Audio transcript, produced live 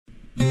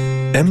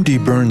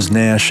MD Burns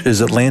Nash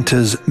is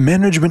Atlanta's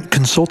management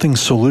consulting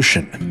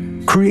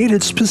solution,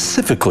 created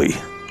specifically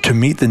to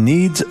meet the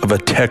needs of a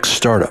tech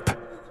startup.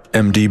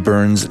 MD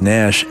Burns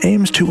Nash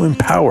aims to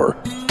empower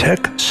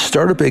tech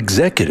startup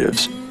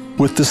executives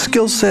with the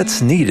skill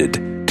sets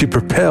needed to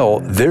propel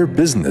their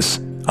business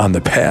on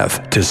the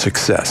path to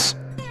success.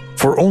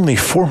 For only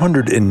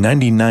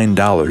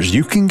 $499,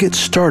 you can get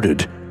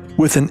started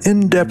with an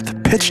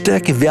in-depth pitch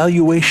deck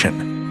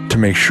evaluation to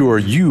make sure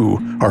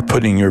you are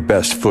putting your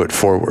best foot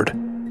forward.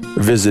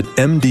 Visit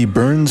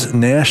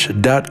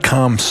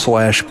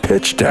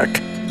mdburnsnash.com/pitch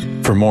deck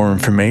for more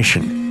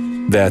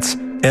information. That's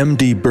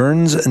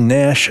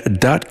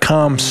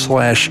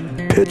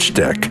mdburnsnash.com/pitch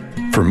deck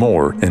for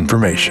more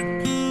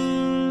information.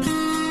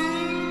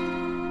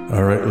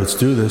 All right, let's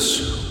do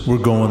this. We're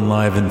going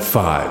live in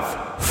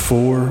 5,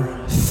 4,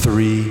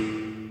 3.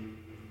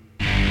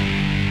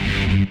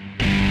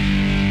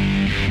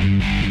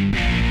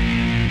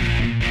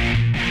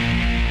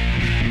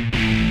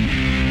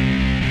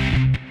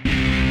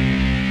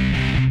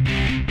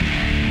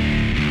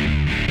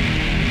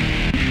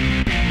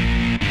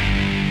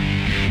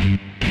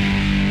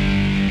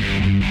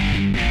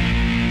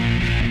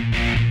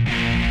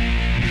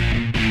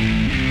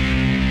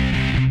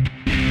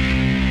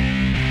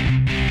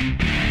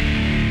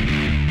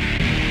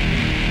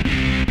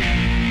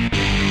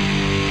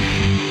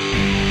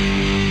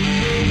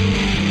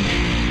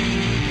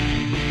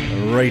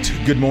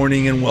 Good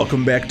morning and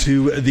welcome back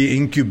to The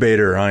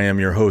Incubator. I am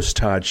your host,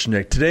 Todd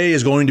Schnick. Today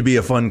is going to be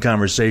a fun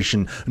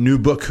conversation. A new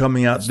book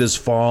coming out this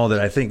fall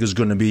that I think is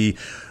going to be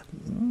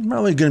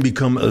probably going to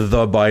become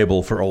the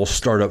Bible for all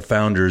startup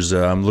founders.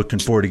 I'm looking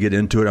forward to get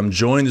into it. I'm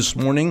joined this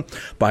morning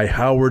by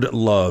Howard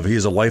Love. He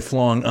is a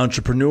lifelong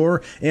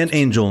entrepreneur and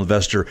angel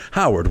investor.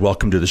 Howard,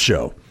 welcome to the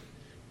show.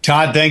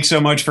 Todd, thanks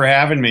so much for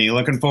having me.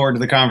 Looking forward to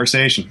the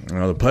conversation.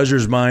 Well, the pleasure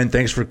is mine.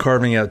 Thanks for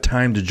carving out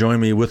time to join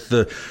me with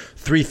the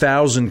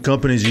 3,000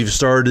 companies you've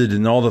started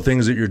and all the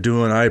things that you're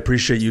doing. I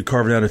appreciate you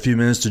carving out a few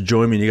minutes to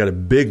join me. You got a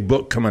big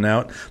book coming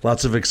out.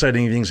 Lots of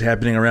exciting things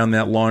happening around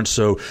that launch,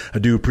 so I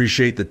do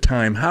appreciate the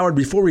time. Howard,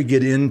 before we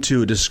get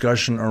into a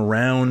discussion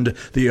around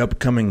the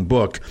upcoming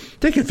book,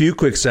 take a few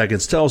quick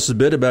seconds. Tell us a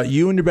bit about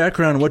you and your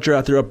background and what you're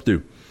out there up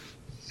to.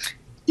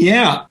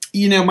 Yeah.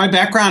 My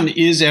background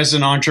is as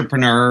an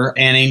entrepreneur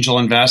and angel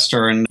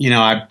investor. And,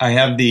 I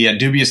have the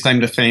dubious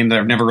claim to fame that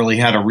I've never really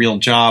had a real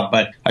job,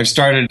 but I've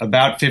started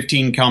about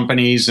 15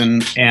 companies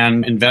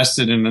and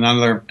invested in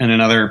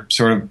another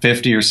sort of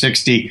 50 or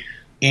 60.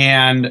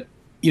 And,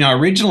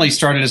 originally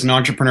started as an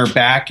entrepreneur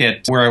back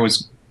at where I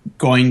was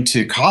going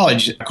to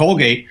college,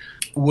 Colgate,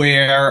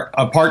 where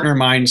a partner of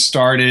mine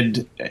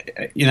started,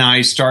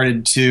 I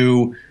started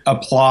to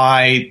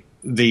apply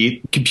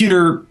the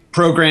computer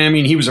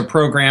programming. He was a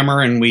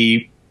programmer, and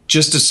we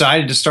just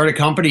decided to start a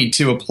company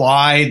to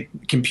apply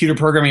computer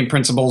programming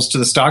principles to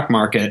the stock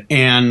market.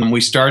 And we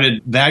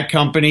started that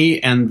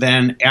company, and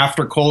then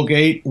after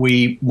Colgate,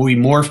 we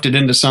morphed it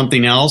into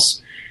something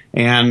else.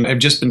 And I've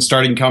just been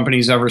starting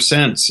companies ever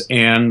since.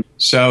 And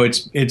so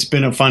it's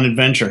been a fun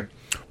adventure.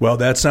 Well,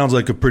 that sounds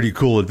like a pretty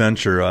cool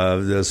adventure.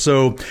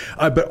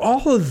 But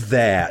all of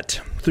that,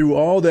 through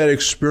all that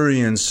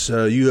experience,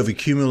 you have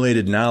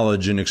accumulated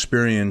knowledge and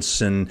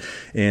experience and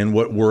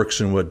what works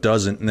and what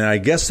doesn't. And I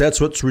guess that's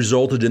what's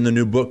resulted in the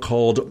new book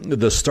called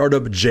The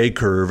Startup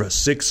J-Curve,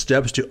 6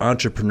 Steps to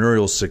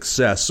Entrepreneurial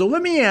Success. So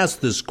let me ask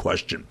this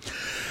question.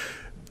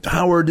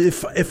 Howard,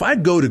 if I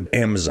go to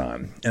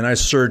Amazon and I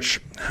search,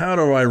 how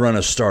do I run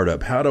a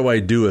startup? How do I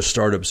do a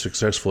startup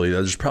successfully?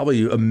 There's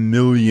probably a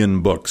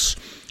million books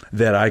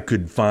that I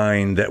could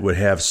find that would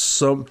have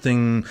some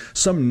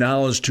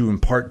knowledge to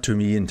impart to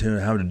me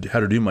into how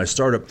to do my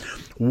startup.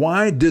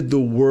 Why did the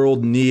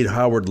world need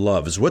Howard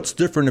Love's? What's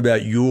different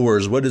about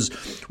yours?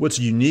 What's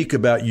unique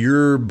about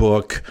your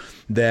book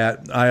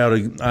that I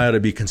ought to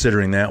be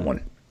considering that one?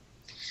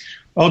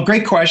 Well,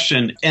 great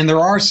question. And there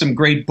are some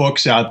great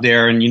books out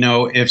there. And,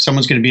 if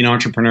someone's going to be an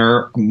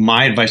entrepreneur,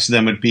 my advice to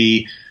them would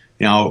be,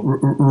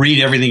 read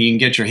everything you can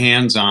get your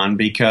hands on,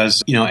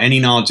 because, any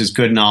knowledge is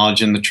good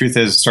knowledge. And the truth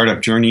is, the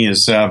startup journey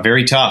is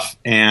very tough.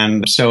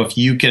 And so if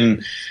you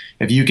can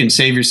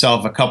save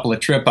yourself a couple of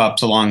trip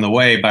ups along the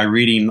way by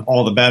reading,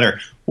 all the better.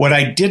 What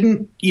I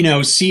didn't,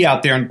 see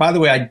out there, and by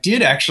the way, I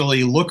did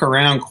actually look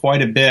around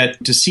quite a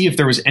bit to see if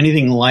there was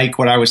anything like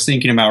what I was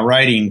thinking about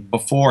writing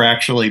before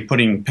actually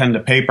putting pen to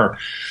paper.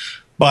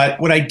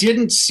 But what I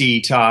didn't see,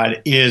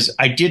 Todd, is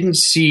I didn't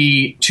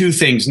see two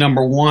things.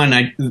 Number one,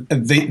 I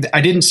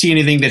didn't see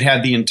anything that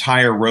had the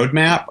entire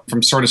roadmap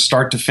from sort of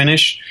start to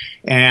finish.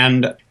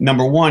 And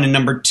number one. And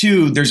number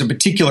two, there's a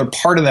particular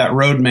part of that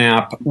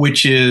roadmap,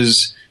 which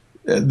is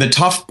the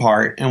tough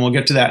part, and we'll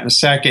get to that in a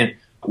second,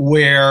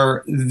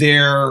 where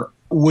there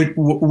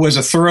was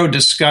a thorough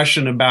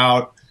discussion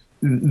about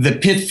the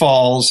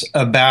pitfalls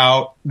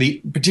about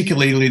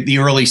particularly the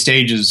early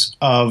stages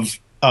of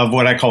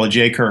what I call a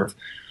J-curve.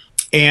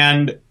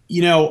 And,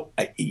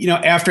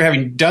 after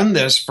having done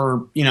this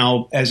for,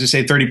 as I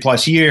say, 30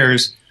 plus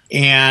years,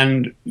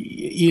 and,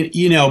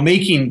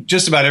 making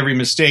just about every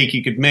mistake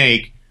you could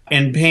make,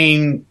 and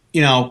paying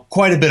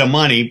quite a bit of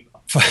money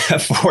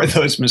for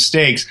those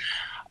mistakes.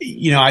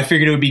 I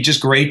figured it would be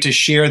just great to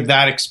share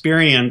that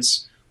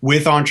experience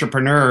with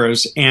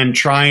entrepreneurs and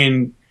try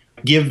and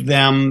give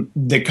them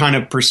the kind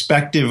of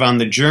perspective on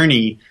the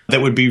journey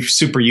that would be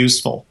super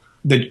useful.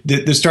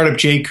 The Startup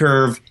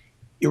J-Curve,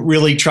 it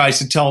really tries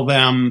to tell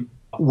them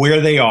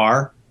where they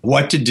are,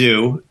 what to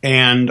do,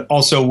 and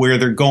also where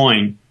they're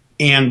going.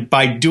 And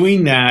by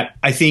doing that,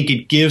 I think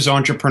it gives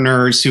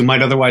entrepreneurs who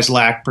might otherwise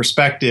lack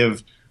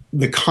perspective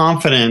the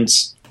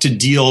confidence to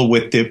deal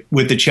with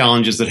the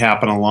challenges that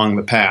happen along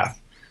the path.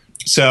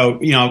 So,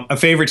 a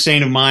favorite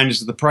saying of mine is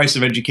that the price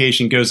of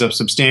education goes up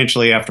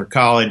substantially after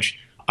college.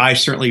 I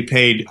certainly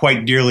paid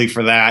quite dearly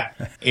for that,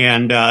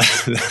 and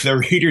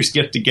the readers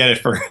get it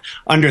for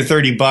under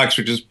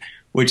 $30,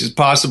 which is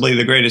possibly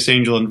the greatest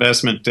angel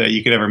investment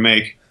you could ever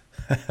make.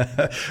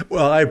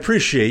 Well, I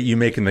appreciate you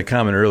making the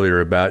comment earlier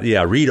about,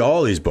 read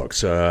all these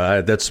books.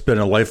 That's been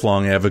a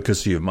lifelong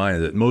advocacy of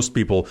mine, that most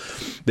people,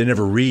 they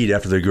never read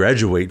after they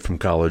graduate from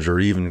college or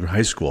even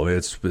high school.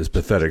 It's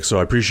pathetic. So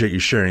I appreciate you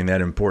sharing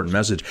that important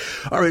message.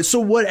 All right. So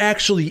what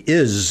actually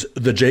is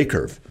the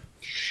J-Curve?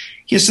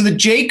 Yeah. So the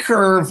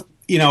J-Curve,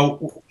 and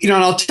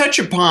I'll touch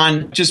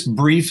upon just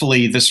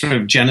briefly the sort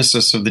of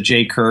genesis of the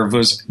J-Curve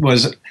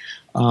was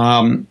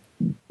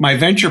my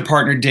venture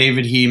partner,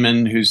 David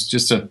Heeman, who's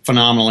just a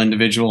phenomenal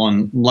individual,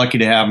 and lucky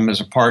to have him as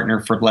a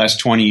partner for the last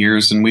 20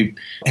 years. And we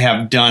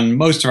have done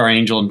most of our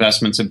angel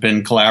investments have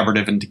been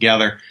collaborative and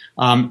together.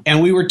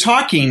 And we were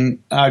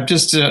talking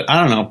just,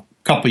 a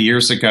couple of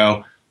years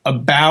ago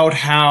about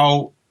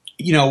how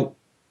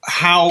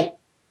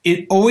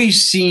it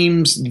always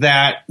seems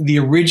that the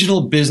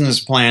original business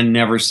plan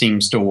never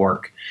seems to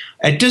work.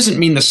 It doesn't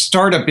mean the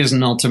startup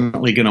isn't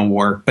ultimately going to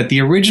work, but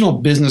the original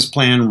business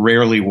plan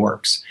rarely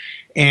works.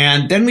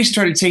 And then we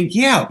started saying,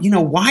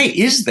 why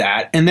is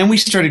that? And then we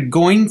started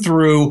going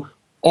through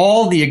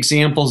all the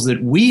examples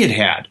that we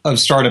had of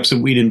startups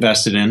that we'd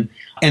invested in.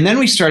 And then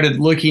we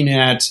started looking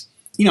at,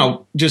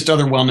 just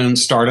other well-known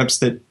startups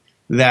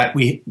that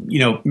we,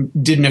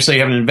 didn't necessarily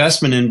have an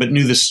investment in, but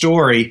knew the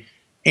story.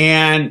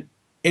 And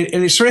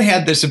it sort of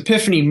had this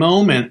epiphany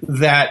moment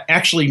that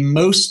actually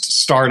most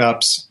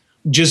startups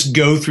just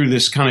go through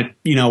this kind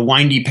of,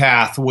 windy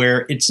path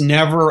where it's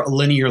never a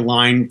linear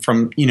line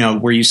from,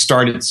 where you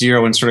start at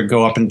zero and sort of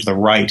go up into the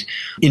right.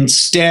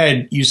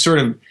 Instead, you sort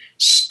of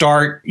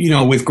start,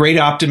 with great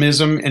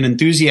optimism and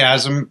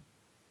enthusiasm.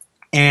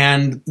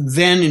 And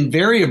then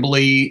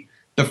invariably,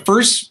 the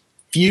first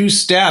few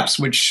steps,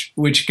 which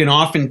can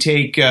often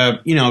take,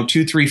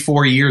 2, 3,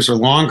 4 years or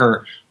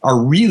longer, are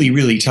really,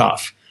 really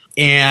tough.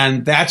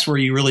 And that's where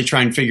you really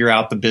try and figure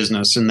out the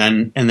business. And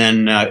then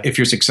if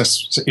you're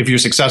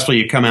successful,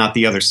 you come out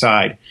the other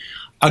side.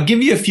 I'll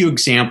give you a few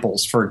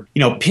examples. For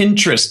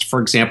Pinterest,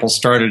 for example,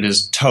 started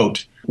as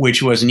Tote,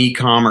 which was an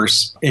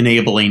e-commerce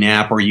enabling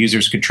app where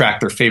users could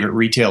track their favorite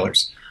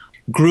retailers.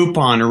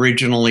 Groupon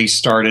originally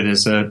started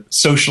as a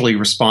socially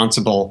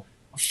responsible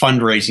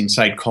fundraising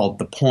site called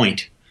The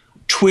Point.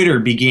 Twitter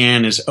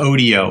began as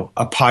Odeo,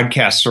 a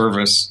podcast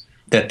service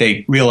that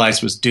they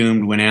realized was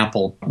doomed when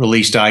Apple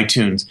released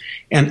iTunes.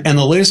 And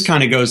the list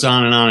kind of goes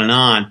on and on and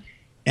on.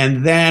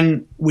 And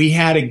then we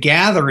had a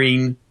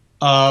gathering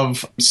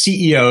of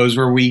CEOs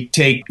where we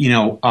take,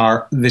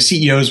 the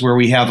CEOs where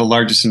we have the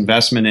largest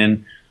investment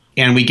in,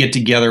 and we get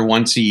together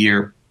once a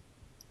year.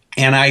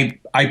 And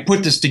I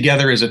put this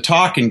together as a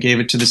talk and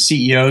gave it to the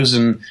CEOs,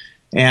 and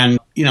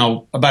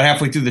about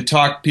halfway through the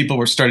talk,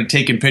 people started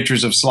taking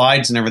pictures of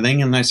slides and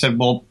everything. And I said,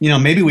 well,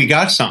 maybe we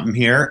got something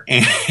here.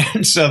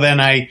 And so then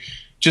I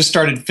just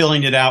started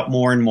filling it out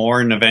more and more,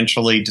 and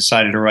eventually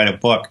decided to write a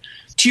book.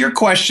 To your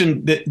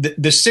question,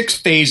 the 6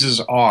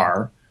 phases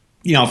are,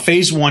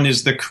 phase 1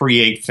 is the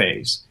create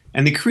phase.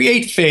 And the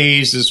create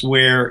phase is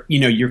where,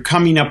 you're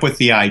coming up with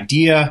the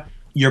idea,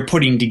 you're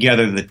putting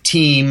together the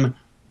team,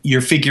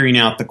 you're figuring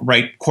out the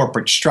right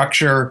corporate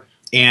structure,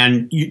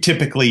 and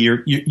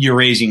you're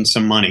raising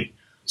some money.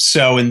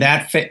 So in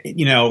that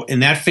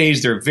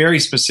phase, there are very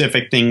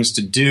specific things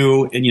to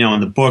do. And, in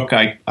the book,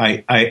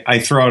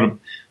 I throw out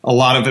a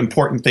lot of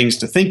important things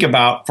to think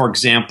about. For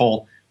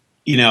example,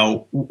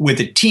 with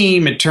a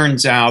team, it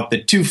turns out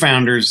that 2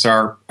 founders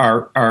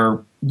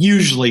are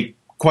usually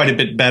quite a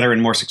bit better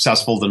and more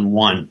successful than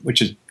 1,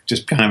 which is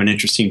just kind of an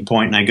interesting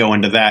point. And I go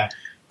into that.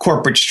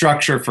 Corporate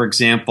structure, for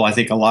example, I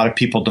think a lot of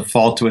people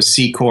default to a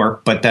C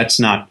Corp, but that's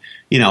not,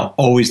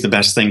 always the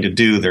best thing to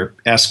do. They're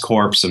S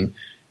Corps and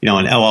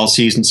and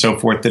LLCs and so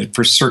forth that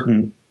for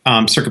certain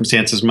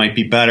circumstances might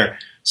be better.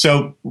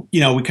 So,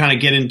 we kind of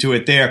get into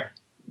it there.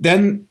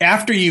 Then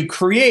after you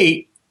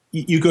create,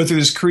 you go through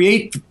this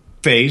create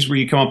phase where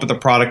you come up with a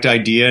product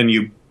idea and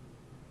you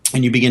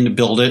begin to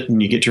build it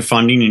and you get your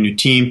funding and your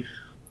team.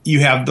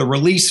 You have the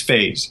release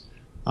phase.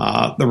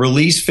 The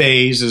release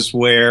phase is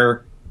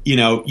where,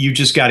 you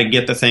just got to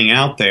get the thing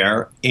out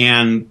there.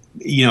 And,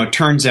 it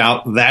turns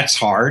out that's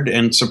hard,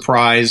 and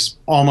surprise,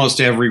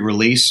 almost every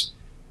release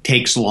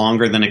takes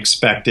longer than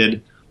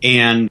expected.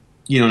 And,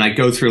 and I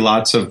go through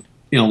lots of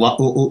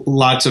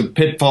lots of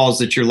pitfalls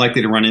that you're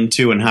likely to run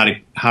into, and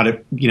how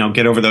to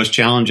get over those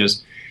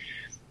challenges.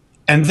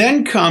 And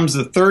then comes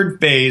the third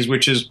phase,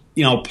 which is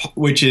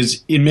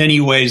in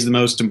many ways the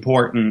most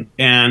important,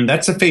 and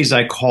that's a phase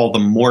I call the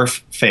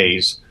morph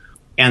phase.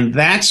 And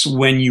that's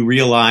when you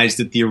realize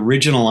that the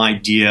original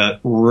idea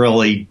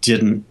really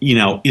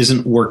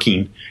isn't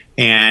working,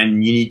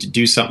 and you need to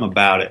do something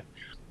about it.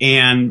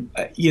 And,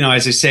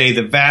 as I say,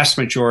 the vast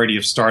majority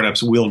of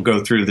startups will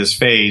go through this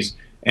phase,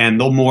 and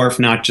they'll morph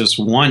not just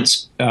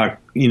once, Todd,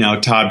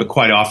 but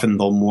quite often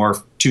they'll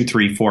morph 2,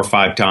 3, 4,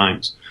 5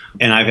 times.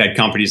 And I've had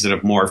companies that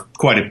have morphed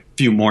quite a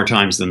few more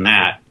times than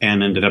that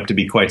and ended up to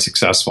be quite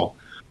successful.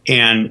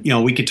 And,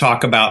 we could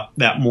talk about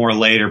that more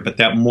later, but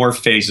that morph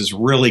phase is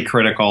really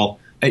critical.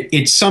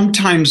 It's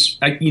sometimes,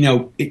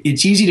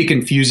 it's easy to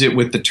confuse it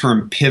with the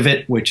term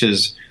pivot, which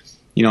is,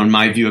 in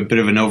my view, a bit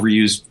of an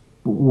overused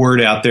word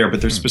out there, but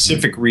there's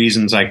specific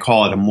reasons I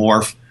call it a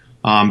morph,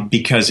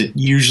 because it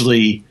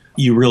usually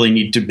you really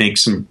need to make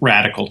some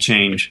radical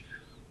change.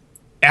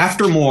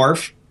 After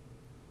morph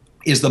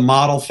is the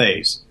model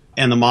phase.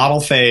 And the model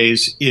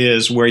phase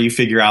is where you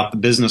figure out the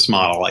business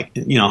model, like,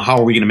 how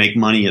are we going to make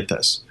money at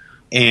this?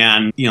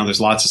 And, there's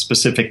lots of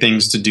specific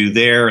things to do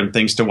there and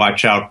things to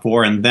watch out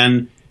for. And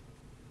then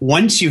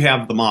once you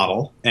have the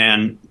model,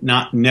 and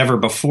never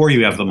before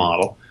you have the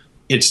model,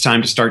 it's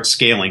time to start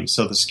scaling.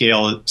 So the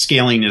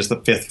scaling is the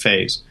fifth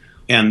phase.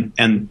 And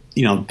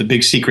the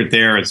big secret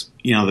there is,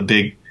 the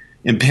big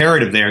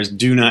imperative there is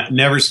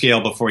never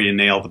scale before you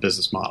nail the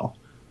business model.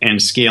 And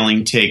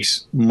scaling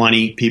takes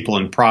money, people,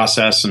 and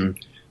process,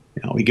 and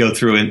we go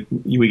through it,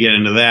 we get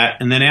into that.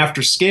 And then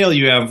after scale,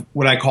 you have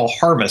what I call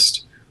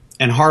harvest.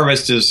 And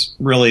harvest is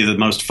really the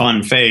most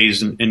fun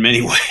phase in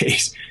many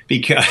ways,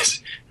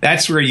 because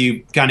that's where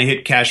you kind of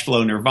hit cash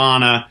flow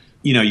nirvana.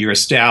 You're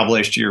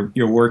established, you're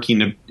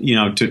working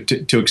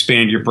to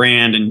expand your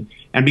brand.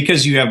 And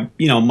because you have,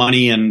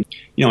 money and,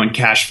 and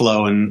cash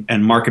flow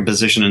and market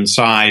position and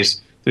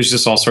size, there's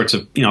just all sorts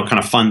of, kind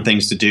of fun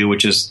things to do,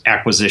 which is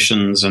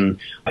acquisitions and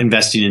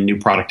investing in new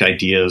product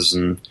ideas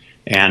and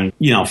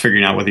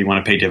figuring out whether you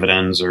want to pay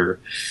dividends or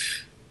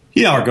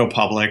go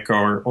public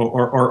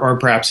or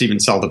perhaps even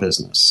sell the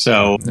business.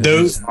 So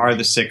those are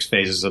the 6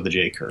 phases of the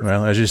J curve.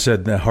 Well, as you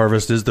said, the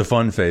harvest is the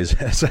fun phase.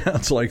 It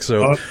sounds like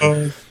so.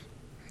 All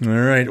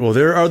right. Well,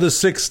 there are the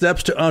 6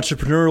 steps to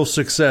entrepreneurial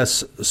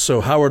success.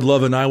 So Howard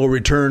Love and I will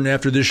return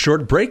after this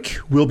short break.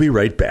 We'll be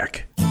right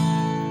back.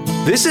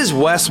 This is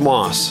Wes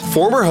Moss,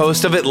 former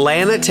host of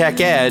Atlanta Tech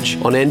Edge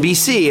on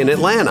NBC in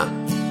Atlanta.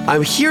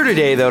 I'm here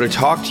today, though, to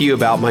talk to you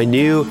about my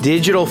new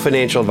digital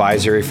financial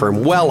advisory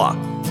firm, Wella.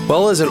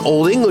 Wella is an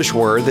Old English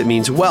word that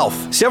means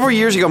wealth. Several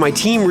years ago, my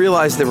team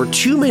realized there were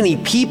too many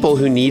people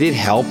who needed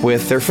help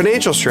with their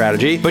financial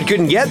strategy, but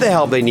couldn't get the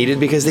help they needed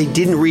because they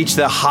didn't reach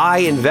the high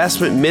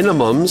investment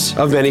minimums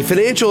of many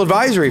financial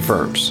advisory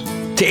firms.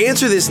 To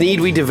answer this need,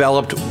 we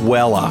developed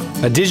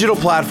Wella, a digital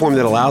platform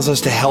that allows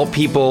us to help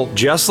people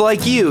just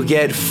like you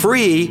get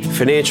free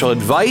financial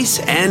advice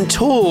and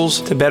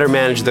tools to better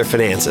manage their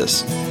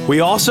finances. We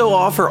also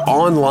offer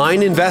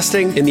online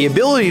investing and the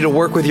ability to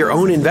work with your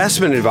own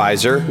investment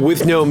advisor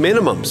with no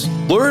minimums.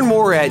 Learn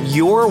more at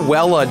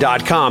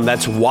yourwella.com.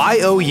 That's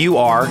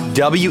yourwela.com.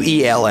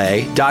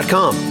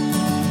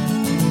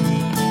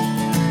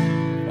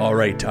 All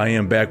right, I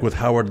am back with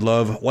Howard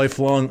Love,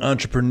 lifelong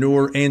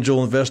entrepreneur,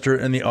 angel investor,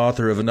 and the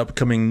author of an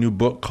upcoming new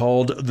book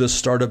called The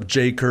Startup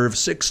J Curve,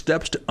 6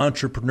 Steps to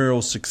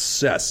Entrepreneurial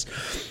Success.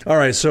 All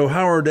right, so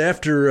Howard,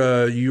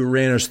 after you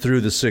ran us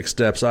through the 6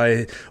 steps,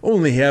 I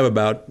only have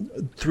about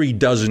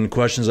 36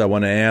 questions I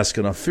want to ask,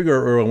 and I'll figure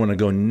out where I want to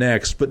go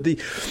next. But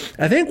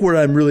I think what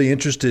I'm really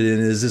interested in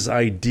is this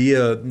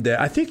idea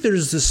that I think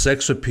there's this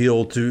sex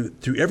appeal to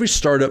every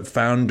startup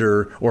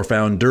founder or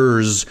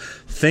founders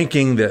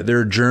thinking that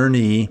their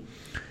journey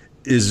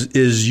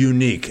is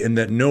unique and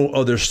that no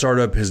other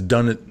startup has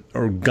done it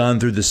or gone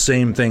through the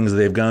same things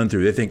they've gone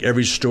through. They think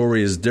every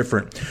story is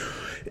different.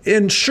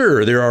 And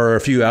sure, there are a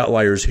few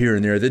outliers here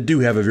and there that do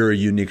have a very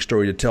unique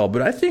story to tell.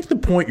 But I think the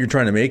point you're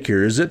trying to make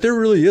here is that there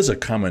really is a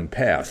common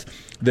path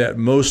that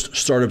most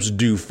startups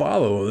do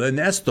follow. And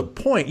that's the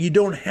point. You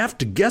don't have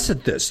to guess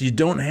at this. You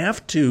don't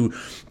have to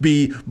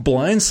be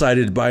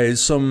blindsided by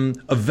some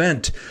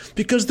event,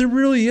 because there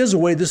really is a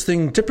way this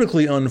thing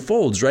typically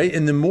unfolds, right?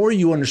 And the more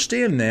you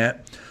understand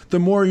that, the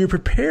more you're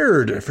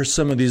prepared for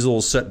some of these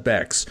little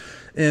setbacks.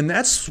 And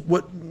that's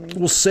what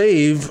will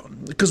save,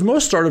 because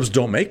most startups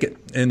don't make it.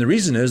 And the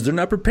reason is they're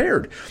not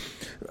prepared.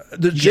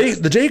 The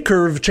J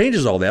curve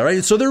changes all that,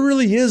 right? So there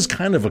really is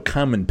kind of a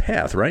common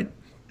path, right?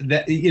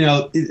 That,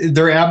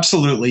 there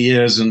absolutely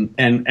is.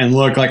 And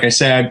look, like I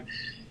said,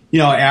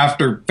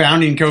 after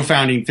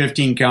co-founding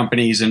 15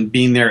 companies and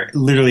being there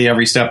literally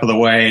every step of the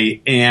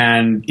way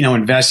and,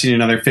 investing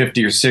in another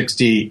 50 or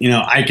 60,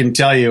 I can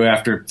tell you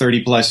after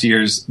 30 plus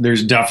years,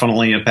 there's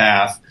definitely a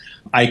path.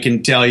 I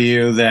can tell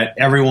you that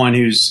everyone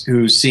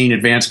who's seen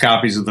advanced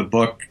copies of the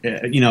book,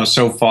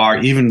 so far,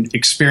 even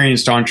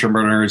experienced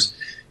entrepreneurs,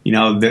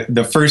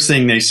 the first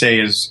thing they say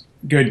is,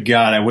 good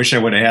God, I wish I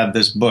would have had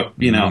this book,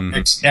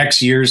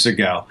 X years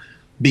ago.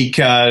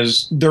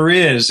 because there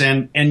is.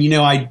 And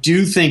I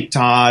do think,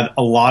 Todd,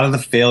 a lot of the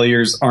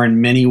failures are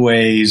in many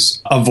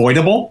ways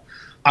avoidable.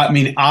 I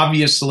mean,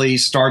 obviously,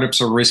 startups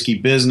are risky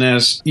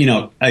business.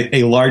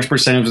 A large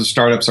percentage of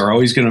startups are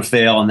always going to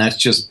fail, and that's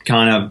just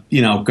kind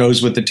of,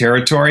 goes with the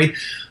territory.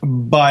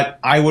 But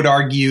I would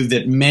argue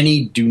that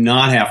many do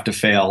not have to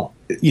fail.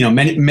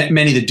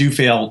 Many that do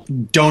fail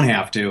don't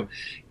have to.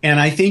 And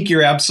I think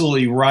you're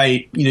absolutely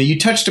right. You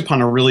touched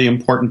upon a really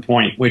important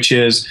point, which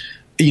is,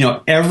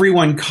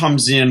 everyone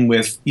comes in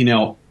with,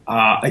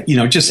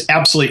 just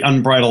absolutely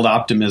unbridled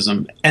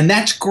optimism. And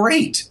that's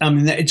great. I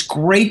mean, it's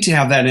great to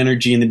have that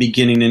energy in the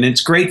beginning. And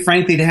it's great,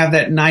 frankly, to have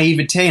that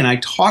naivete. And I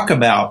talk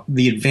about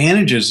the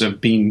advantages of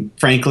being,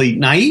 frankly,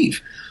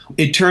 naive.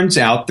 It turns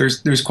out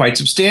there's quite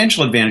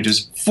substantial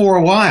advantages for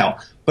a while.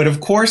 But of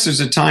course,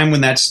 there's a time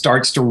when that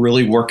starts to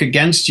really work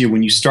against you,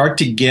 when you start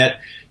to get,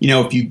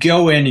 if you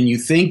go in and you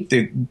think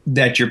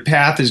that your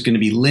path is going to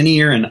be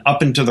linear and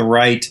up and to the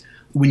right,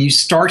 when you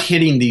start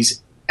hitting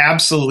these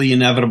absolutely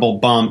inevitable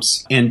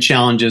bumps and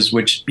challenges,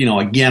 which,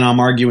 again, I'm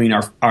arguing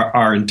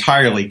are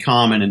entirely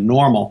common and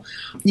normal,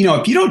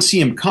 if you don't see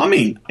them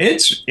coming,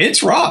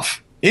 it's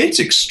rough. It's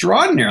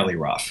extraordinarily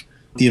rough.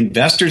 The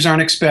investors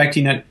aren't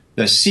expecting it.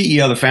 The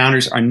CEO, the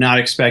founders are not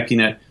expecting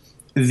it.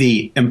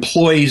 The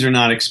employees are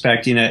not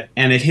expecting it,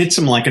 and it hits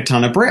them like a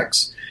ton of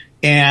bricks,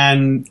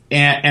 and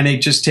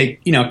it just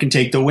can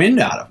take the wind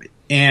out of it.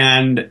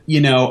 And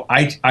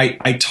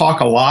I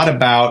talk a lot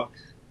about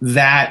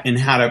that and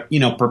how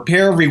to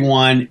prepare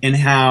everyone, and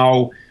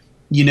how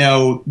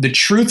the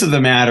truth of the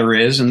matter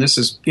is, and this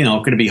is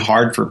going to be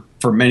hard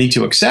for many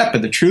to accept,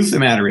 but the truth of the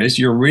matter is,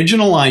 your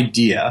original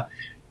idea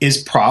is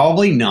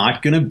probably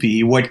not going to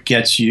be what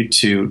gets you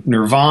to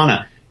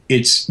nirvana.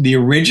 It's the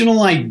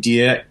original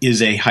idea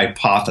is a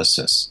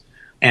hypothesis,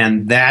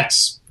 and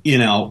that's,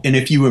 and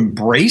if you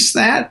embrace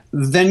that,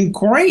 then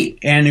great.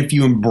 And if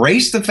you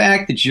embrace the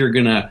fact that you're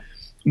going to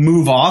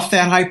move off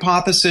that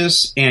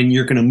hypothesis and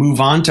you're going to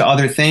move on to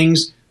other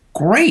things,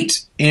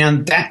 great.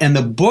 And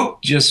the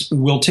book just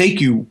will take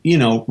you,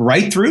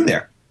 right through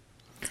there.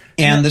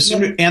 And the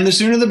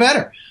sooner the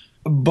better.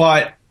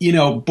 But,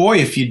 boy,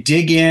 if you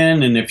dig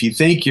in and if you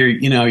think you're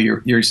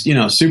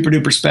super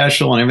duper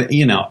special and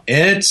everything,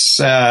 it's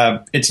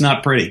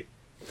not pretty.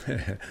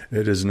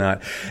 It is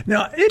not.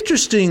 Now,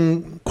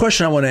 interesting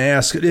question I want to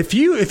ask. If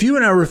you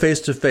and I were face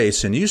to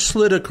face and you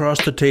slid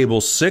across the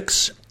table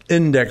 6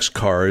 index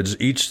cards,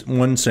 each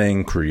one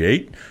saying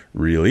create,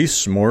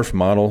 release, morph,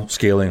 model,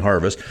 scaling,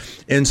 harvest,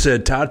 and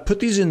said, Todd,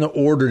 put these in the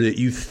order that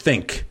you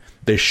think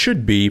they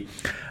should be,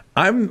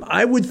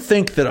 I would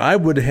think that I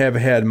would have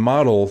had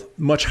model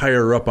much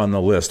higher up on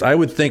the list. I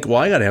would think, well,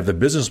 I got to have the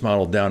business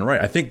model down right.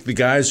 I think the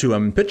guys who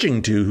I'm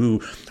pitching to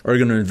who are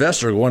going to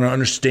invest are going to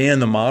understand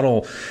the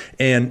model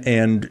and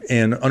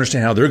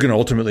understand how they're going to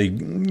ultimately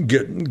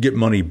get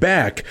money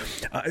back.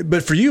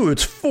 But for you,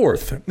 it's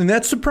 4th, and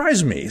that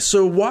surprised me.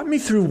 So walk me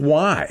through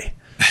why.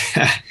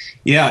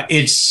 Yeah,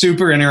 it's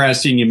super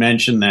interesting you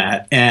mentioned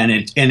that, and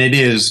it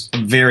is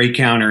very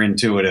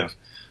counterintuitive.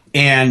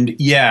 And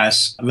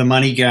yes, the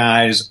money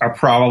guys are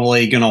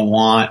probably going to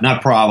want,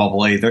 not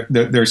probably,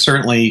 they're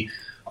certainly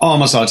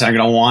almost all the time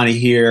going to want to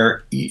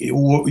hear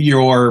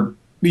your,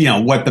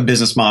 what the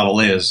business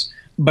model is.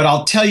 But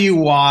I'll tell you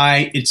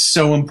why it's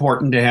so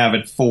important to have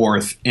it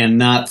 4th and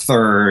not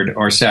 3rd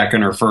or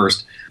 2nd or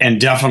 1st, and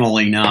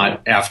definitely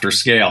not after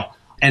scale.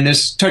 And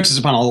this touches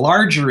upon a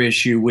larger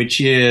issue, which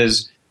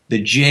is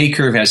the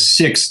J-curve has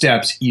 6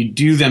 steps. You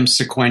do them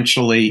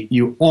sequentially.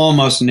 You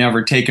almost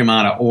never take them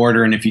out of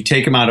order. And if you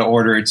take them out of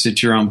order, it's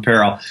at your own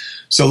peril.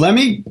 So let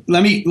me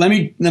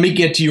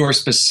get to your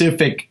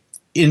specific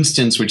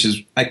instance, which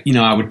is,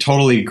 I would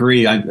totally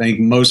agree. I think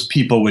most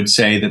people would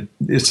say that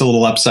it's a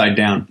little upside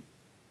down.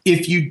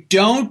 If you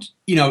don't,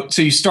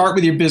 so you start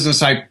with your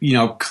business,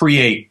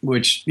 create,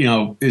 which,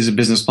 is a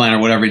business plan or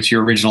whatever. It's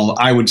your original,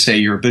 I would say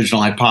your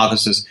original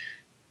hypothesis.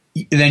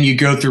 Then you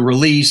go through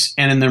release,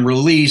 and in the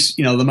release,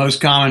 the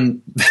most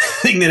common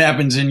thing that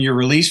happens in your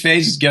release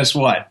phase is, guess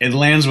what? It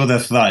lands with a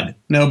thud.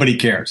 Nobody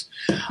cares.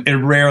 It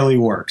rarely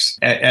works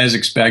as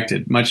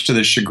expected, much to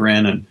the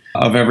chagrin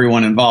of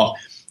everyone involved.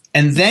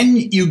 And then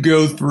you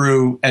go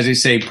through, as I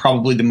say,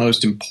 probably the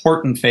most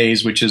important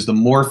phase, which is the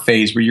morph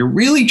phase, where you're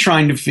really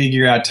trying to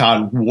figure out,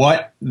 Todd,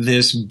 what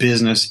this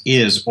business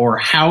is, or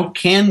how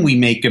can we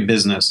make a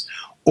business,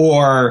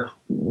 or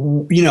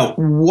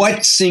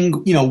what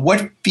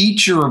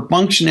feature or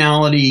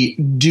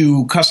functionality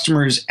do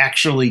customers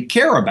actually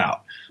care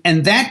about?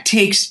 And that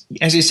takes,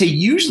 as I say,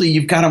 usually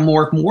you've got to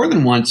morph more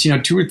than once,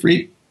 2 or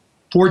 3,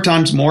 4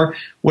 times more,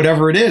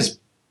 whatever it is.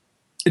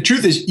 The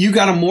truth is, you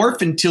got to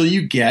morph until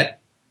you get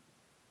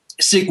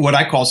what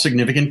I call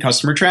significant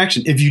customer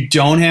traction. If you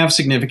don't have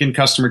significant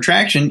customer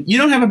traction, you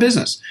don't have a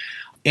business.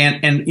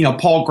 And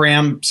Paul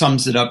Graham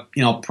sums it up,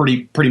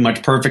 pretty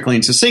much perfectly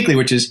and succinctly,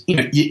 which is,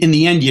 in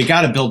the end, you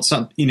got to build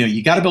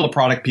you got to build a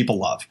product people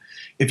love.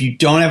 If you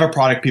don't have a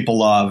product people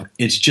love,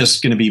 it's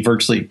just going to be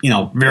virtually,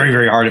 very,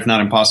 very hard, if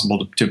not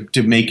impossible,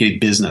 to make a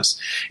business.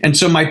 And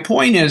so my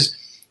point is,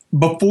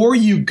 before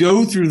you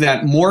go through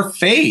that morph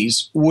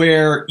phase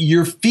where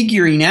you're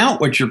figuring out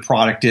what your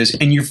product is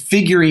and you're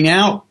figuring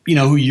out,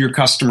 who your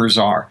customers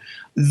are,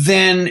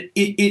 then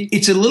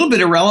it's a little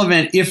bit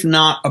irrelevant, if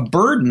not a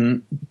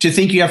burden, to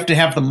think you have to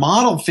have the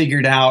model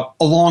figured out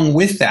along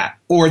with that,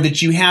 or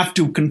that you have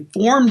to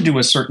conform to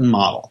a certain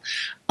model.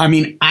 I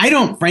mean, I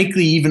don't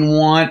frankly even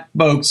want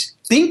folks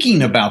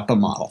thinking about the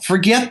model.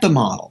 Forget the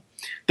model.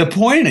 The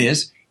point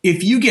is,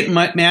 if you get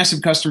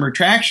massive customer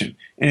traction,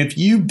 and if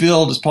you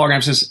build, as Paul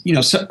Graham says,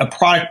 a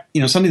product,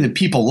 something that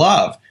people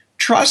love,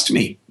 trust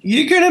me,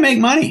 you're going to make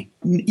money,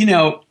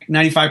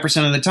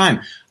 95% of the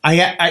time.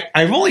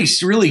 I've only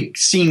really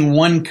seen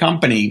one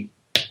company,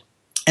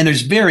 and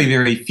there's very,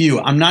 very few.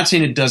 I'm not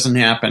saying it doesn't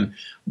happen,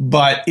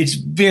 but it's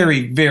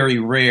very, very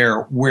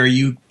rare where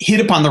you hit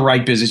upon the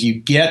right business, you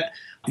get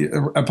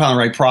upon the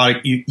right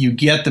product, you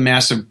get the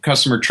massive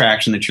customer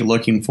traction that you're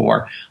looking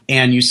for,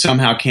 and you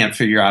somehow can't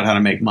figure out how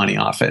to make money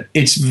off it.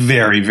 It's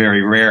very,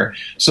 very rare.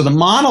 So the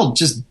model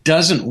just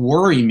doesn't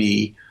worry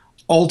me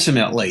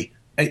ultimately,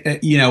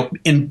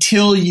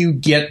 until you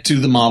get to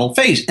the model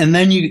phase. And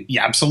then you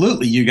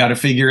got to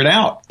figure it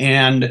out.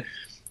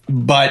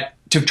 But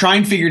to try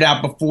and figure it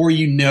out before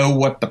you know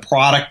what the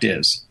product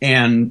is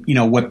and,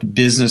 what the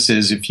business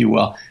is, if you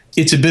will,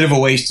 it's a bit of a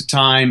waste of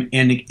time,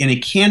 and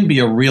it can be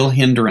a real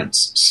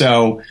hindrance.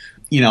 So,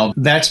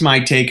 that's my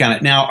take on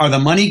it. Now, are the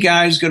money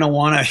guys going to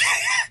want to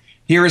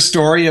hear a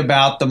story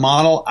about the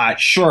model?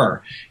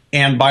 Sure.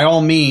 And by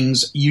all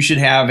means, you should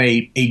have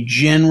a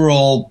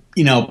general,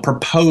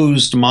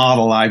 proposed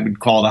model, I would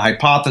call it a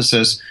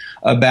hypothesis,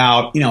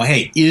 about,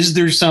 hey, is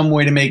there some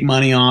way to make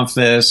money off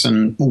this,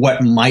 and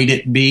what might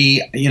it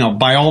be?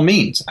 By all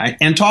means,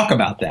 and talk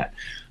about that.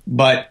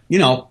 But,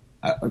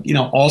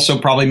 also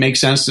probably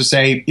makes sense to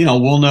say,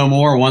 we'll know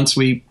more once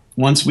we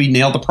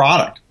nail the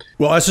product.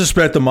 Well, I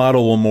suspect the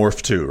model will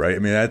morph too, right? I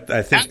mean, I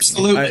think,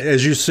 absolutely.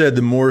 As you said,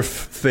 the morph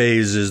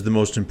phase is the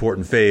most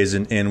important phase,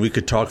 and we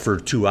could talk for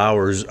 2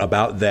 hours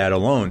about that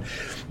alone.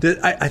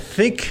 I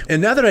think,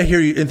 and now that I hear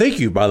you, and thank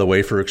you, by the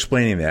way, for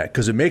explaining that,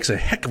 because it makes a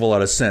heck of a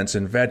lot of sense.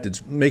 In fact,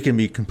 it's making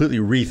me completely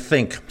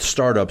rethink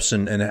startups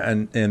and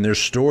their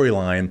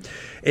storyline.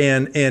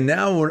 And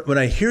now when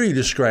I hear you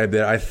describe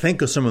that, I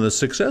think of some of the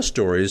success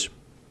stories.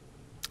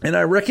 And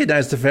I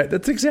recognize the fact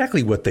that's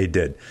exactly what they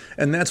did.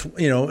 And that's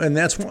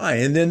why.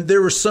 And then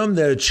there were some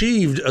that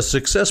achieved a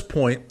success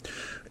point,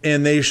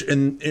 and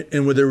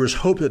and where there was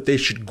hope that they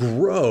should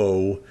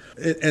grow.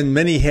 And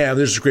many have.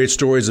 There's great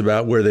stories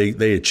about where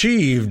they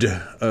achieved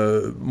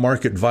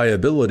market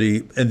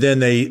viability, and then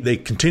they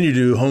continued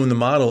to hone the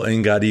model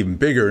and got even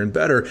bigger and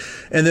better.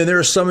 And then there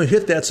are some who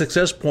hit that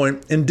success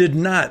point and did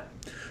not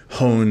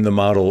hone the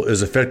model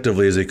as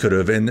effectively as they could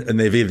have, and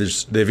they've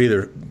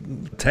either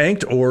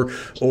tanked or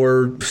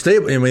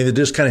stable. I mean, they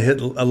just kind of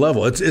hit a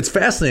level. It's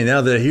fascinating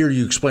now that I hear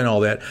you explain all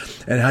that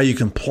and how you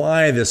can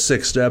apply the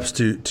 6 steps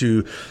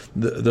to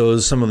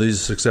some of these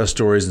success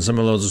stories and some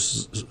of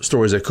those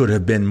stories that could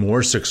have been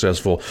more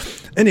successful.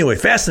 Anyway,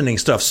 fascinating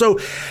stuff. So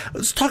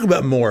let's talk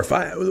about Morph.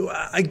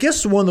 I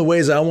guess one of the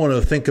ways I want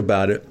to think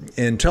about it,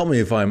 and tell me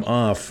if I'm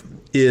off,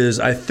 is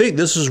I think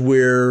this is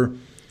where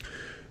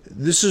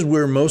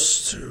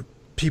most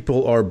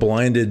people are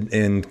blinded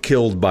and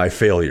killed by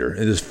failure.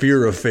 It is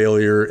fear of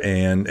failure,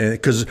 and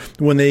because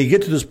when they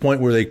get to this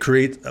point where they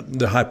create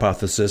the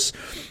hypothesis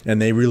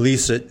and they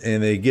release it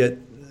and they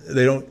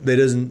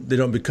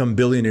don't become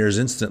billionaires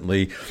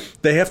instantly,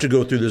 they have to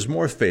go through this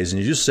morph phase.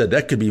 And you just said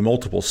that could be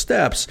multiple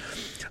steps.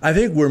 I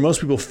think where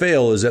most people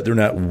fail is that they're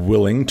not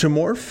willing to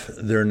morph.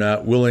 They're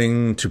not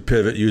willing to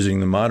pivot using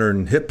the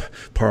modern hip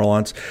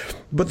parlance,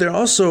 but they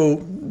also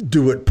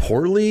do it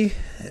poorly.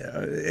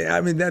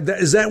 I mean,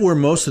 is that where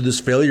most of this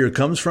failure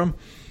comes from?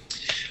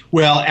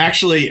 Well,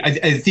 actually,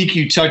 I think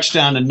you touched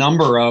on a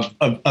number of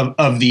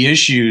the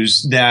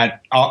issues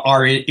that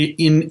are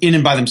in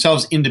and by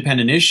themselves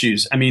independent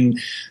issues. I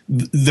mean,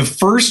 the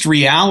first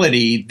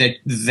reality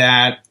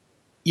that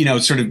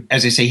sort of,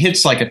 as I say,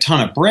 hits like a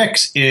ton of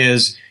bricks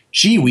is,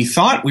 gee, we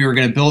thought we were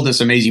going to build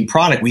this amazing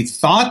product. We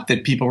thought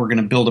that people were going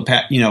to build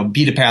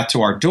beat a path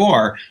to our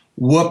door.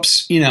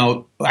 Whoops,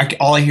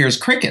 all I hear is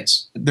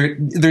crickets.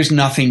 There's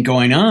nothing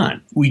going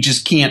on. We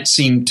just can't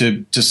seem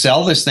to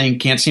sell this thing,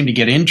 can't seem to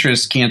get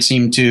interest, can't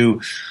seem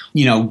to,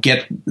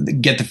 get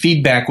the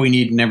feedback we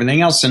need and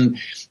everything else. And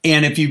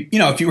if you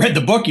read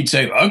the book, you'd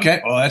say,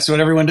 okay, well, that's what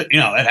everyone,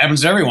 that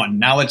happens to everyone.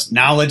 Now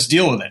let's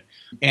deal with it.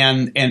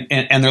 And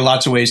there are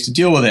lots of ways to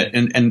deal with it,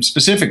 and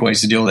specific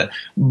ways to deal with it.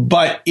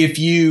 But if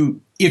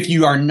you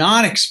are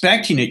not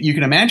expecting it, you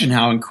can imagine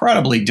how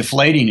incredibly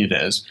deflating it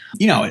is.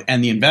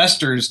 And the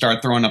investors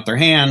start throwing up their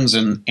hands,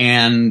 and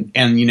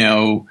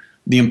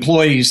the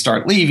employees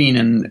start leaving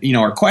and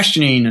are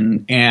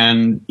questioning,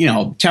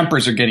 and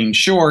tempers are getting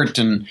short,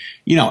 and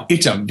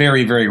it's a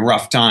very, very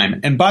rough time.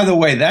 And by the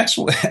way, this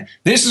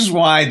is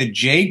why the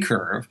J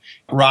curve,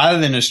 rather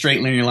than a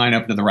straight linear line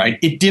up to the right,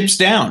 it dips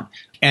down.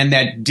 And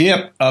that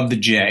dip of the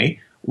J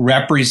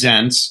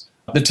represents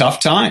the tough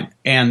time.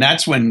 And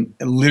that's when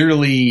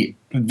literally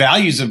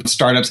values of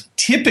startups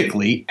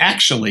typically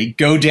actually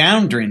go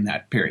down during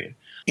that period.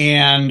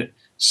 And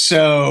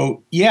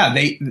so,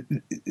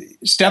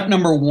 step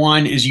number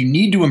one is you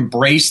need to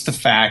embrace the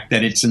fact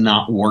that it's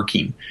not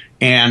working.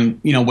 And,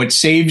 what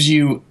saves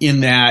you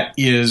in that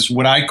is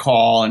what I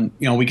call, and,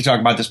 we can talk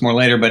about this more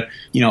later, but,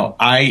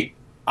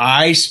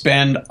 I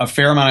spend a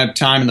fair amount of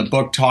time in the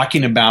book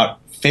talking about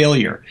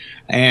failure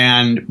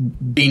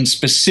and being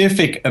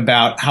specific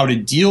about how to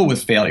deal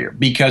with failure.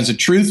 Because the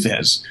truth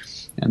is,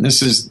 and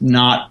this is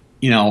not,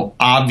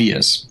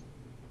 obvious,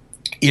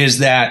 is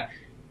that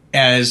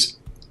as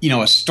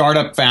a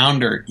startup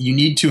founder, you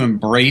need to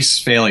embrace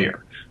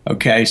failure.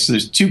 Okay, so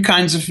there's two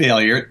kinds of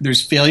failure.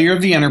 There's failure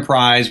of the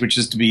enterprise, which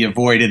is to be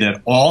avoided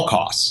at all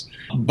costs.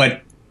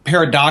 But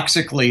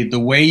paradoxically, the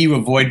way you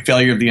avoid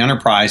failure of the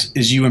enterprise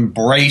is you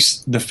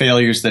embrace the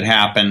failures that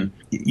happen,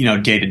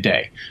 day to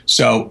day.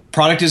 So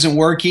product isn't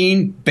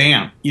working,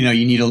 bam. You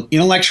need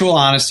intellectual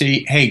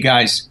honesty. Hey,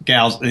 guys,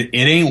 gals, it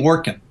ain't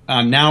working.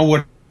 Now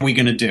what are we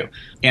going to do?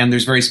 And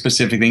there's very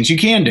specific things you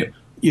can do.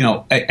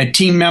 A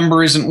team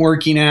member isn't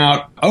working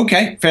out.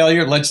 Okay,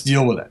 failure. Let's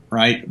deal with it.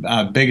 Right?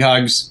 Big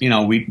hugs.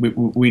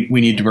 We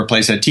need to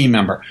replace that team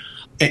member.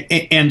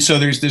 And so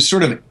there's this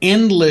sort of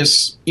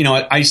endless.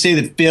 I say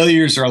that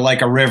failures are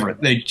like a river.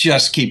 They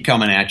just keep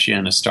coming at you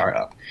in a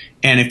startup.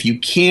 And if you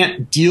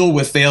can't deal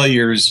with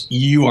failures,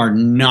 you are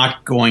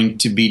not going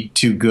to be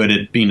too good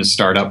at being a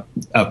startup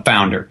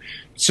founder.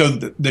 So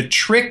the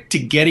trick to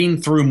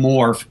getting through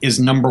Morph is,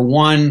 number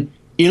one,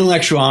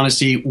 intellectual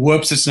honesty.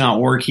 Whoops, it's not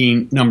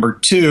working. Number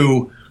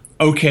two,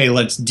 okay,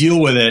 let's deal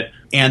with it.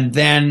 And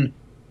then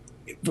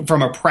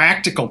from a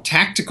practical,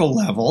 tactical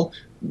level,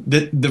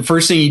 the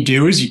first thing you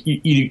do is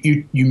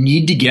you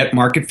need to get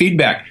market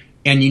feedback,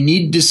 and you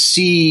need to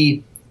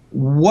see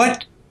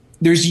what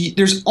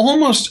there's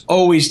almost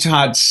always,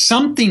 Todd,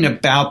 something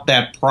about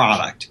that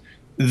product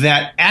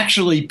that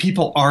actually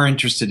people are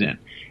interested in,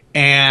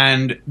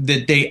 and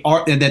that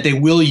they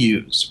will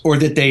use, or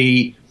that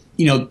they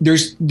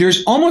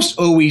there's almost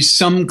always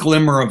some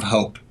glimmer of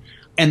hope.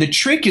 And the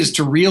trick is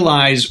to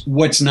realize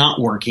what's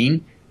not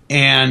working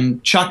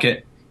and chuck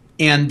it,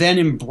 and then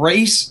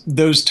embrace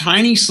those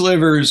tiny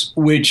slivers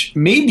which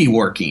may be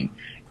working,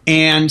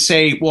 and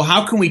say, well,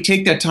 how can we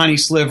take that tiny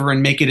sliver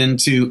and make it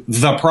into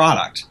the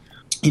product?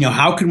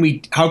 How can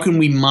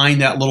we mine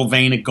that little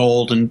vein of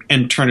gold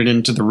and turn it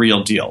into the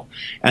real deal?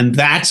 And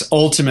that's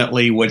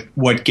ultimately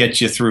what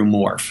gets you through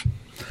Morph.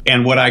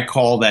 And what I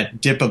call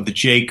that dip of the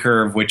J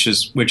curve, which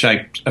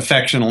I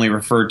affectionately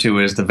refer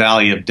to as the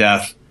valley of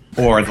death,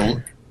 or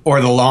the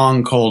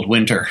long cold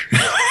winter,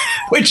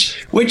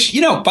 which by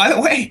the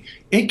way,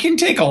 it can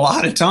take a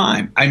lot of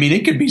time. I mean,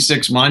 it could be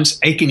 6 months.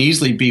 It can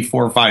easily be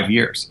 4 or 5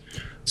 years.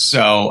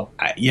 So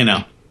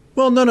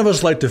Well, none of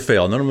us like to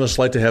fail. None of us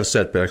like to have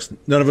setbacks.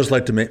 None of us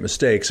like to make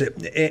mistakes,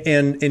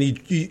 and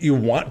you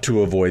want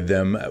to avoid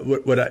them.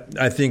 What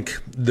I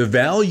think the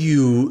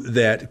value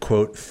that,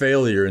 quote,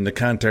 failure in the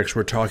context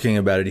we're talking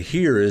about it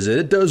here is that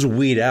it does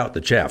weed out the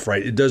chaff,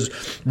 right? It does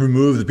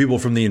remove the people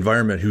from the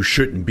environment who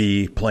shouldn't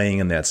be playing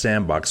in that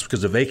sandbox,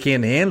 because if they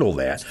can't handle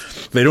that,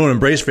 if they don't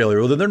embrace failure,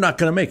 well, then they're not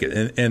going to make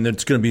it, and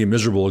it's going to be a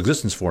miserable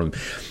existence for them.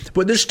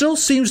 But there still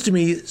seems to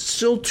me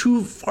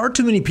far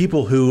too many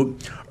people who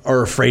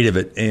are afraid of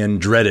it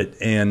and dread it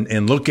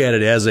and look at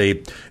it as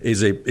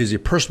a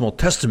personal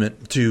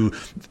testament to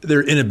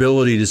their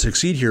inability to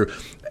succeed here.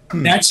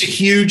 That's a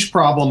huge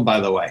problem, by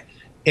the way.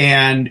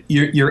 And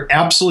you're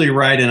absolutely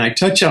right. And I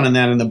touch on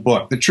that in the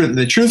book. The truth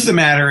of the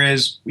matter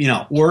is,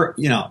 we're,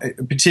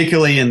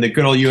 particularly in the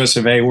good old US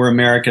of A, we're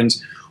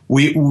Americans.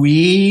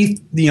 We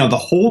the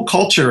whole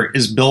culture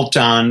is built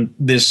on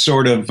this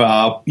sort of,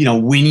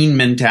 winning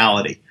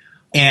mentality.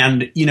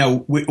 And,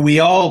 we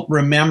all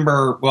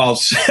remember, well,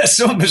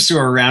 some of us who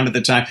were around at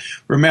the time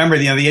remember,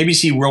 the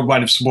ABC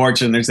Worldwide of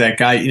Sports, and there's that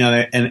guy,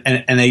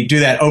 and they do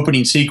that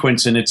opening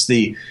sequence, and it's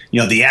the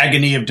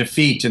agony of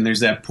defeat, and there's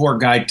that poor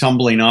guy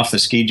tumbling off the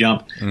ski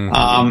jump.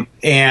 Mm-hmm.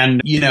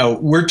 And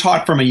we're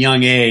taught from a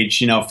young age,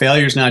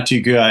 failure's not too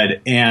good,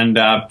 and,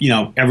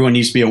 everyone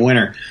needs to be a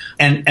winner.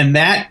 And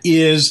that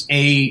is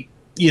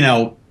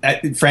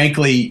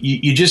frankly,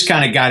 you just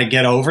kind of got to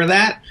get over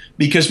that,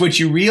 because what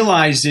you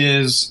realize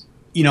is,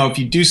 if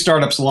you do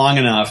startups long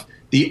enough,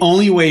 the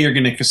only way you're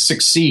going to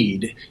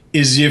succeed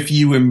is if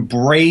you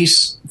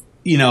embrace,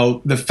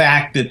 the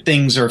fact that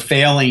things are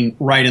failing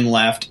right and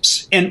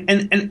left.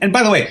 And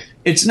by the way,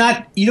 it's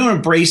not, you don't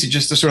embrace it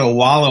just to sort of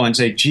wallow and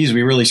say, geez,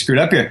 we really screwed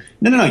up here.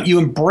 No. You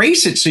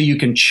embrace it so you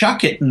can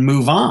chuck it and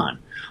move on.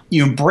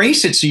 You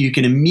embrace it so you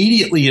can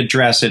immediately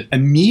address it,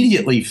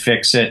 immediately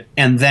fix it,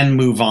 and then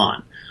move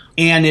on.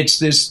 And it's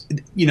this,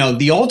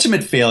 the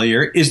ultimate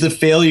failure is the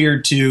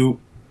failure to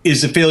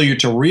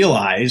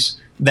realize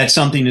that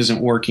something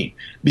isn't working.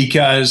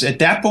 Because at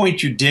that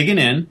point, you're digging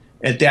in.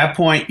 At that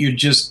point, you're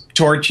just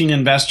torching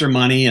investor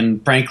money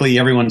and, frankly,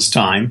 everyone's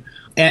time.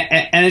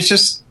 And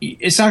it's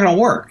not going to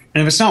work.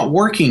 And if it's not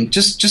working,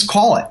 just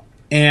call it.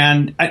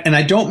 And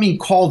I don't mean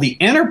call the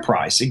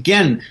enterprise.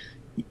 Again,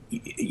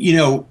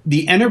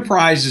 the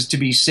enterprise is to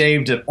be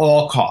saved at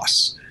all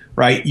costs,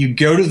 right? You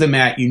go to the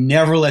mat. You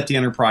never let the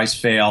enterprise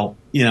fail.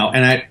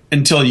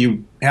 until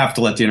you have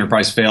to let the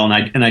enterprise fail,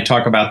 and I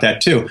talk about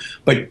that too.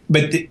 But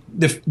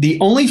the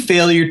only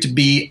failure to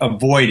be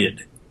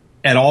avoided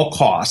at all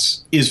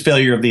costs is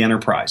failure of the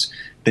enterprise.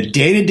 The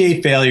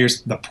day-to-day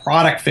failures, the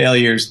product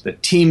failures, the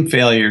team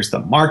failures, the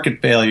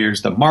market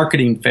failures, the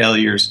marketing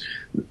failures,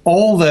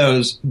 all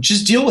those,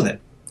 just deal with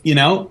it,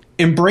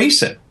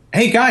 embrace it.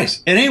 Hey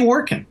guys, it ain't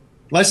working.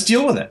 Let's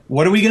deal with it.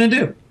 What are we going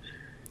to do?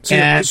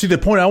 See, the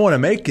point I want to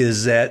make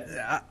is that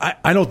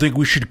I don't think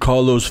we should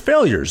call those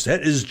failures.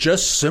 That is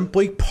just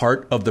simply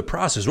part of the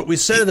process. What we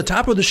said at the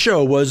top of the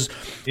show was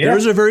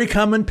there's a very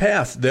common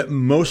path that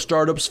most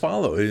startups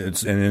follow. And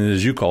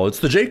as you call it, it's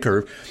the J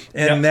curve.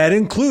 And that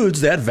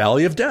includes that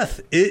valley of death.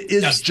 It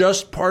is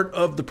just part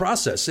of the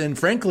process. And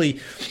frankly,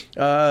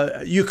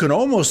 you can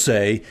almost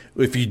say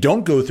if you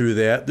don't go through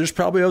that, there's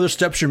probably other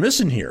steps you're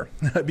missing here.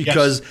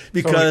 because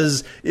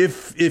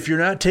if you're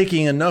not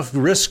taking enough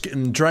risk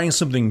and trying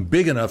something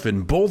big enough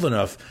and bold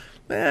enough,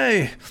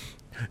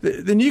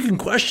 then you can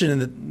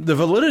question the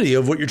validity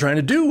of what you're trying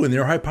to do, and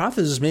your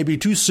hypothesis may be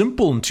too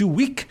simple and too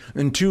weak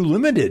and too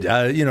limited.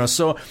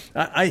 So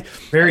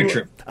very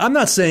true. I'm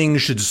not saying you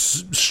should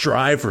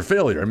strive for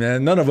failure. I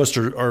mean, none of us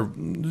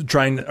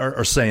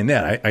are saying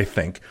that. I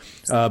think,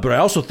 but I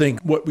also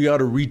think what we ought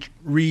to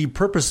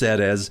repurpose that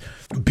as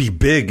be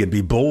big and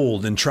be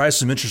bold and try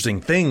some interesting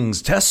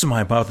things, test some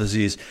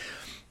hypotheses.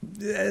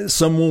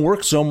 Some will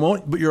work, some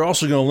won't, but you're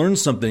also going to learn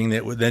something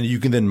that then you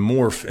can then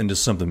morph into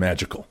something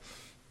magical.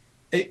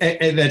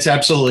 That's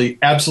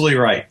absolutely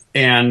right.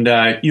 And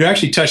you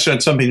actually touched on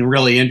something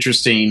really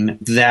interesting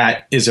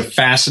that is a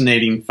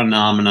fascinating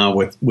phenomena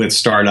with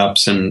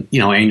startups and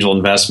angel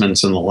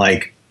investments and the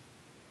like,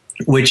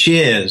 which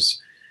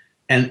is,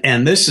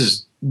 and this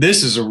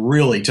is a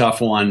really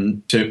tough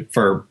one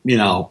for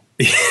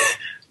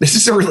this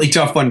is a really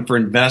tough one for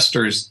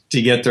investors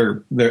to get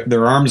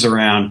their arms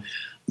around.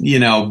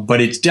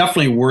 But it's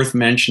definitely worth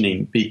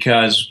mentioning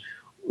because,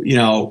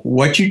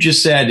 what you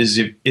just said is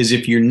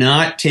if you're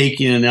not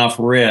taking enough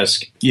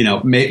risk,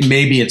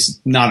 maybe it's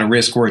not a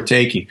risk worth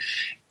taking.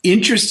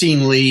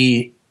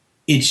 Interestingly,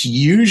 it's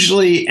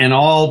usually, and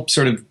all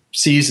sort of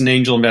seasoned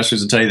angel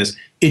investors will tell you this,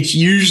 it's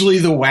usually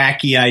the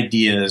wacky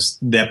ideas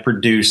that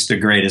produce the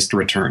greatest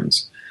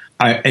returns.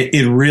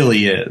 It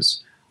really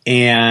is.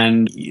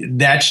 And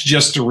that's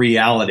just a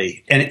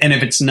reality. And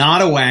if it's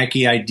not a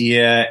wacky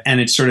idea and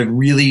it's sort of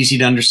really easy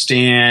to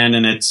understand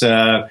and it's,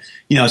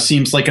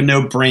 seems like a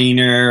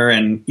no-brainer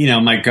and,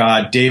 my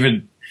God,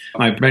 David,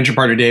 my venture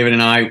partner David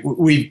and I,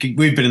 we've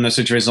been in those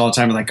situations all the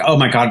time. We're like, oh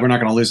my God, we're not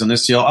going to lose on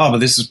this deal. Oh, but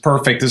this is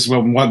perfect. This is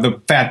what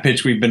the fat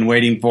pitch we've been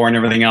waiting for and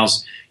everything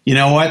else. You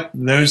know what?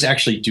 Those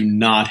actually do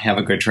not have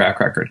a good track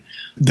record.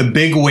 The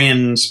big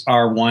wins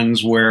are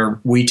ones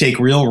where we take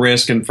real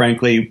risk and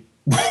frankly,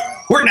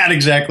 we're not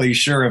exactly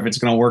sure if it's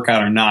going to work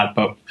out or not,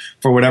 but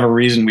for whatever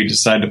reason, we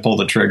decide to pull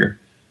the trigger.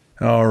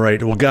 All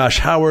right. Well, gosh,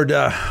 Howard,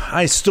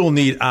 I still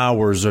need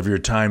hours of your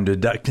time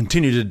to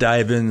continue to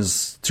dive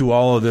into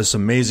all of this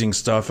amazing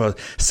stuff.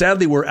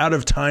 Sadly, we're out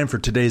of time for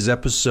today's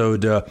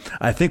episode.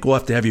 I think we'll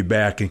have to have you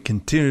back and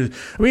continue.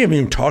 We haven't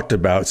even talked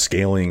about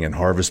scaling and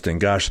harvesting.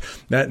 Gosh,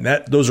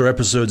 those are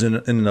episodes in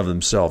and of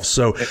themselves.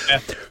 So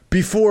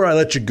before I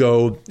let you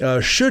go,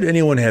 should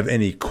anyone have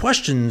any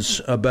questions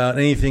about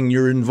anything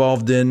you're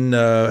involved in,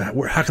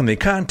 how can they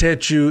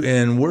contact you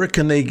and where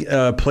can they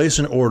place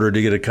an order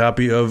to get a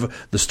copy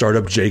of the Startup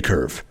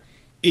J-Curve?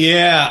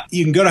 Yeah,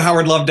 you can go to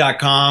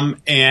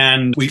howardlove.com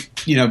and we,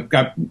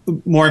 got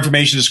more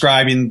information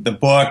describing the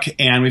book,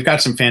 and we've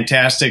got some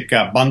fantastic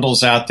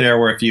bundles out there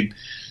where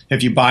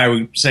if you buy,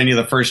 we send you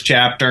the first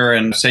chapter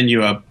and send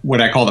you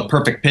what I call the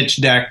perfect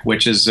pitch deck,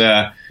 which is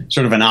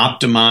sort of an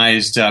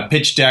optimized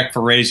pitch deck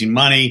for raising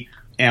money.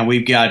 And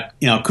we've got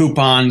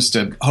coupons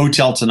to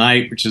Hotel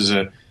Tonight, which is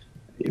a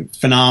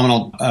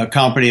phenomenal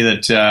company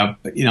that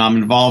I'm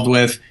involved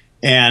with.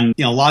 And,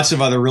 lots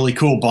of other really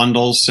cool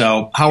bundles.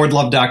 So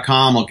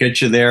howardlove.com will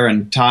get you there.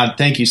 And Todd,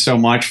 thank you so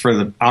much for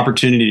the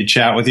opportunity to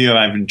chat with you.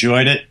 I've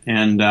enjoyed it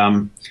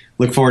and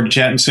look forward to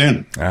chatting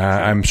soon.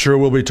 I'm sure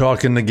we'll be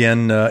talking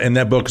again. And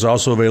that book is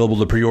also available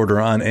to pre-order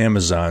on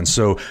Amazon.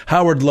 So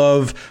Howard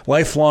Love,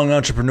 lifelong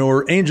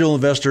entrepreneur, angel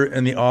investor,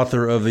 and the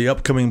author of the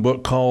upcoming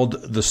book called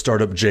The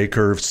Startup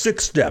J-Curve,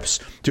 6 Steps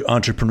to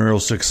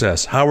Entrepreneurial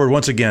Success. Howard,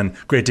 once again,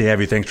 great to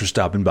have you. Thanks for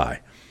stopping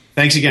by.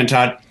 Thanks again,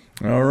 Todd.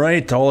 All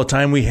right, all the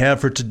time we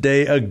have for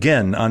today.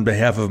 Again, on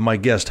behalf of my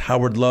guest,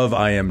 Howard Love,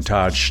 I am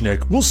Todd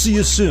Schnick. We'll see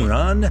you soon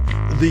on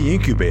The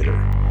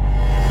Incubator.